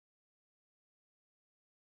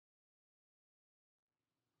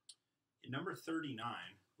in number 39,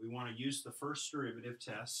 we want to use the first derivative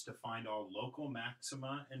test to find all local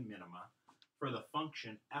maxima and minima for the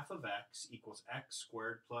function f of x equals x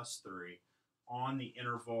squared plus 3 on the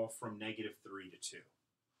interval from -3 to 2.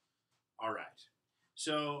 All right,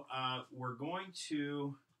 so we're going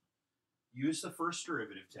to use the first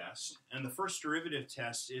derivative test, and the first derivative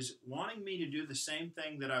test is wanting me to do the same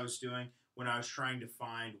thing that I was doing when I was trying to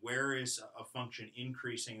find where is a function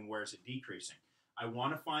increasing and where is it decreasing. I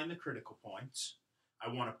want to find the critical points. I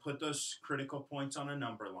want to put those critical points on a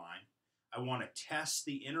number line. I want to test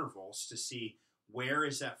the intervals to see where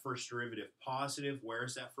is that first derivative positive, where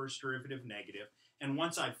is that first derivative negative, and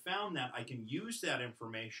once I've found that, I can use that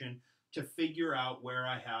information to figure out where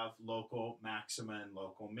I have local maxima and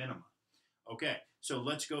local minima. Okay, so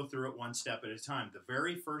let's go through it one step at a time. The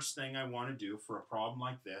very first thing I want to do for a problem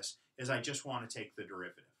like this is I just want to take the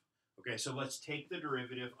derivative. Okay, so let's take the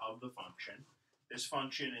derivative of the function. This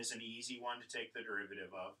function is an easy one to take the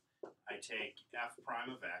derivative of. I take f prime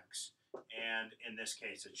of x, and in this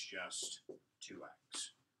case it's just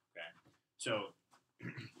 2x. Okay, so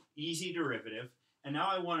easy derivative. And now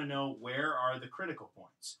I want to know where are the critical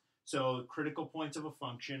points. So critical points of a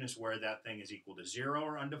function is where that thing is equal to 0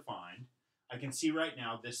 or undefined. I can see right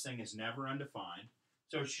now this thing is never undefined,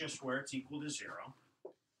 so it's just where it's equal to 0.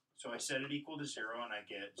 So I set it equal to 0, and I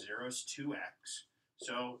get 0 is 2x,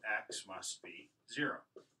 so x must be 0.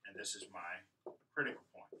 And this is my critical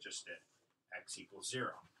point, just at x equals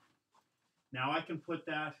 0. Now I can put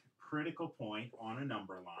that critical point on a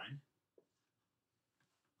number line.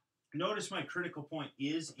 Notice my critical point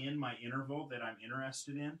is in my interval that I'm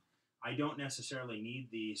interested in. I don't necessarily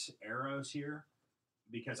need these arrows here,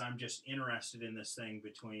 because I'm just interested in this thing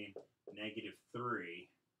between -3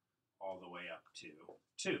 all the way up to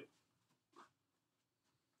 2.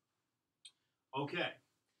 Okay,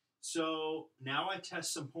 so now I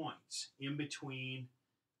test some points in between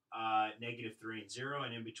 -3 and 0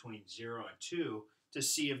 and in between 0 and 2 to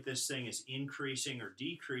see if this thing is increasing or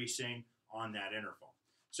decreasing on that interval.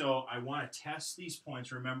 So I want to test these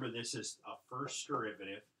points. Remember, this is a first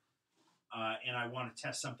derivative, and I want to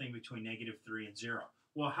test something between -3 and 0.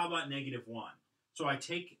 Well, how about -1? So I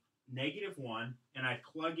take -1 and I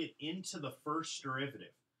plug it into the first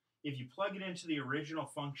derivative. If you plug it into the original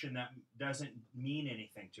function, that doesn't mean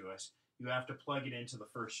anything to us. You have to plug it into the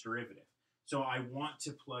first derivative. So I want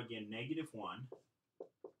to plug in -1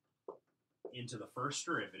 into the first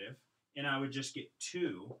derivative, and I would just get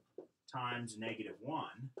 2 times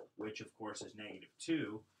 -1, which of course is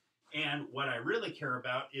 -2. And what I really care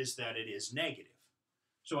about is that it is negative.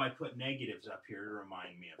 So I put negatives up here to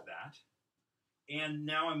remind me of that. And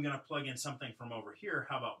now I'm going to plug in something from over here.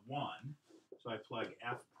 How about 1? So I plug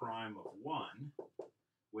f prime of 1,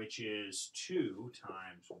 which is 2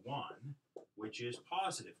 times 1, which is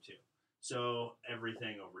 +2. So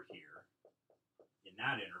everything over here in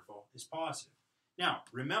that interval is positive. Now,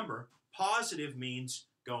 remember, positive means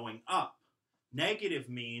going up. Negative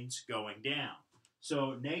means going down.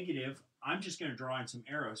 So negative, I'm just going to draw in some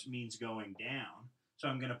arrows, means going down. So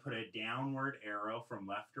I'm going to put a downward arrow from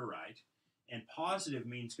left to right. And positive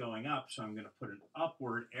means going up, so I'm going to put an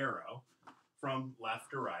upward arrow from left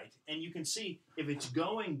to right. And you can see if it's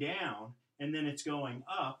going down and then it's going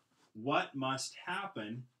up, what must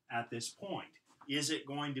happen at this point? Is it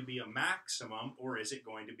going to be a maximum or is it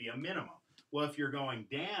going to be a minimum? Well, if you're going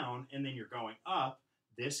down and then you're going up,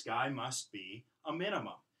 this guy must be a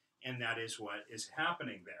minimum. And that is what is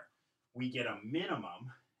happening there. We get a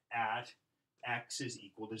minimum at x is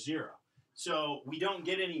equal to 0. So we don't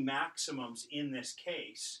get any maximums in this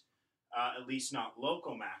case, at least not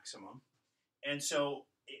local maximum. And so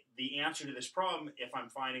the answer to this problem, if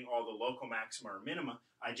I'm finding all the local maxima or minima,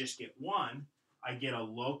 I just get 1. I get a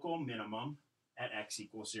local minimum at x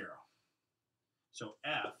equals 0. So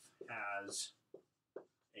f has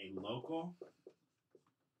a local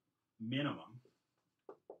minimum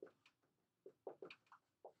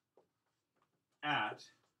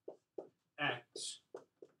at x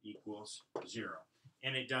equals 0.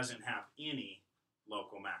 And it doesn't have any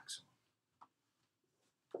local maximum.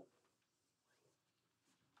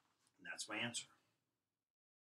 And that's my answer.